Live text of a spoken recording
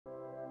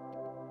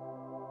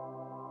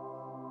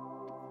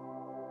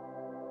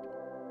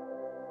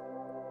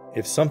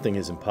If something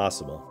is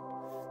impossible,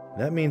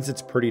 that means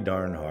it's pretty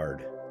darn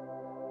hard.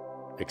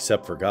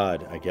 Except for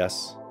God, I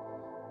guess,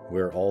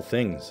 where all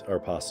things are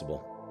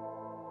possible.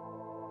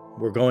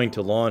 We're going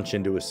to launch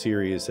into a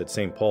series at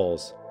St.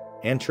 Paul's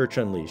and Church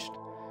Unleashed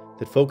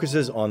that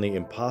focuses on the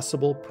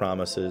impossible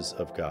promises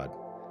of God.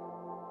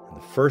 And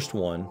the first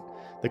one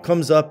that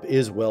comes up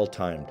is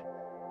well-timed,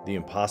 the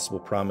impossible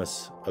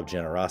promise of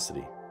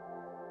generosity.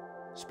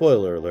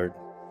 Spoiler alert,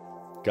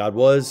 God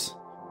was,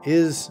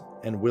 is,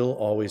 and will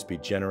always be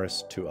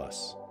generous to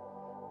us.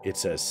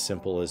 It's as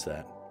simple as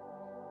that.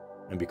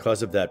 And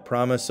because of that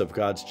promise of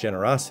God's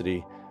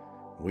generosity,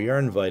 we are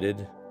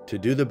invited to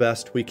do the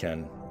best we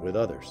can with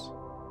others.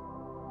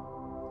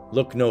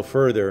 Look no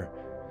further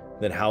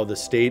than how the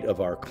state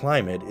of our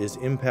climate is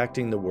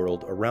impacting the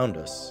world around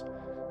us,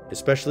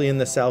 especially in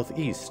the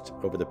southeast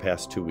over the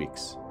past 2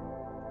 weeks.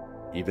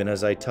 Even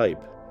as I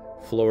type,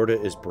 Florida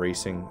is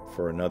bracing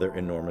for another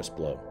enormous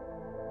blow.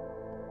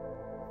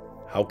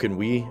 How can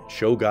we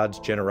show God's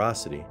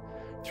generosity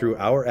through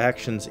our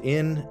actions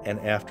in and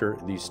after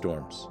these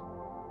storms?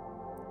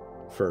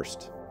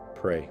 First,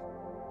 pray.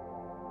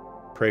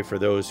 Pray for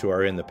those who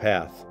are in the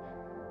path,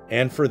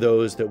 and for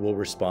those that will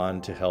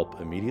respond to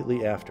help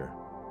immediately after.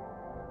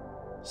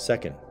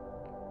 Second,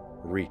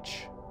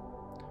 reach.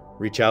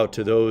 Reach out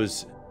to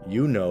those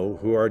you know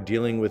who are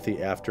dealing with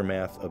the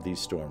aftermath of these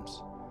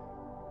storms.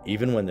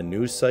 Even when the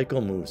news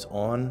cycle moves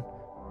on,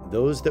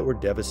 those that were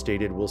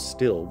devastated will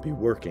still be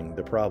working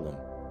the problem.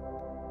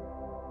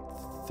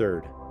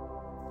 Third,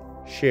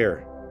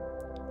 share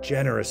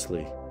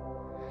generously.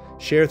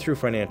 Share through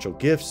financial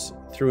gifts,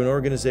 through an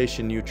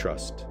organization you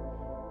trust.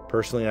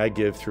 Personally, I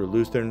give through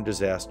Lutheran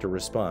Disaster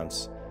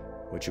Response,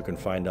 which you can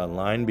find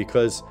online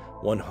because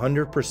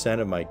 100%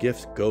 of my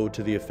gifts go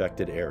to the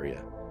affected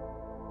area.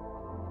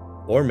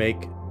 Or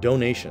make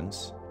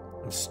donations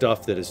of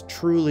stuff that is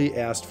truly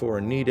asked for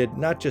and needed,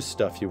 not just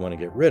stuff you want to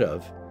get rid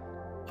of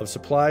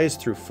supplies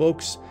through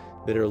folks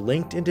that are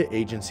linked into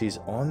agencies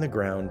on the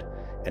ground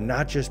and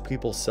not just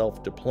people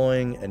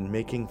self-deploying and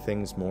making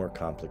things more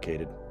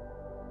complicated.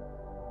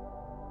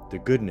 The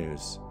good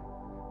news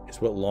is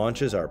what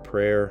launches our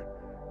prayer,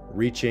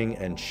 reaching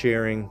and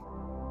sharing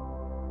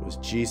was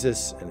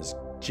Jesus and his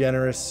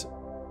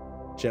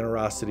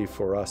generosity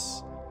for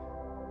us,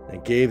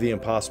 and gave the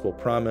impossible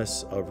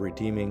promise of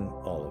redeeming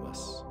all of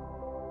us.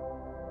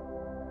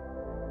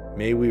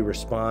 May we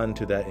respond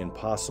to that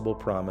impossible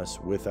promise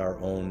with our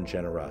own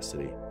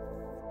generosity.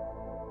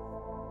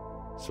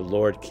 So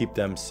Lord, keep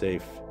them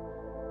safe.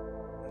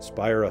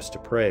 Inspire us to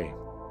pray,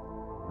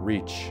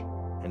 reach,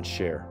 and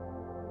share.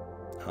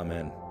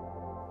 Amen.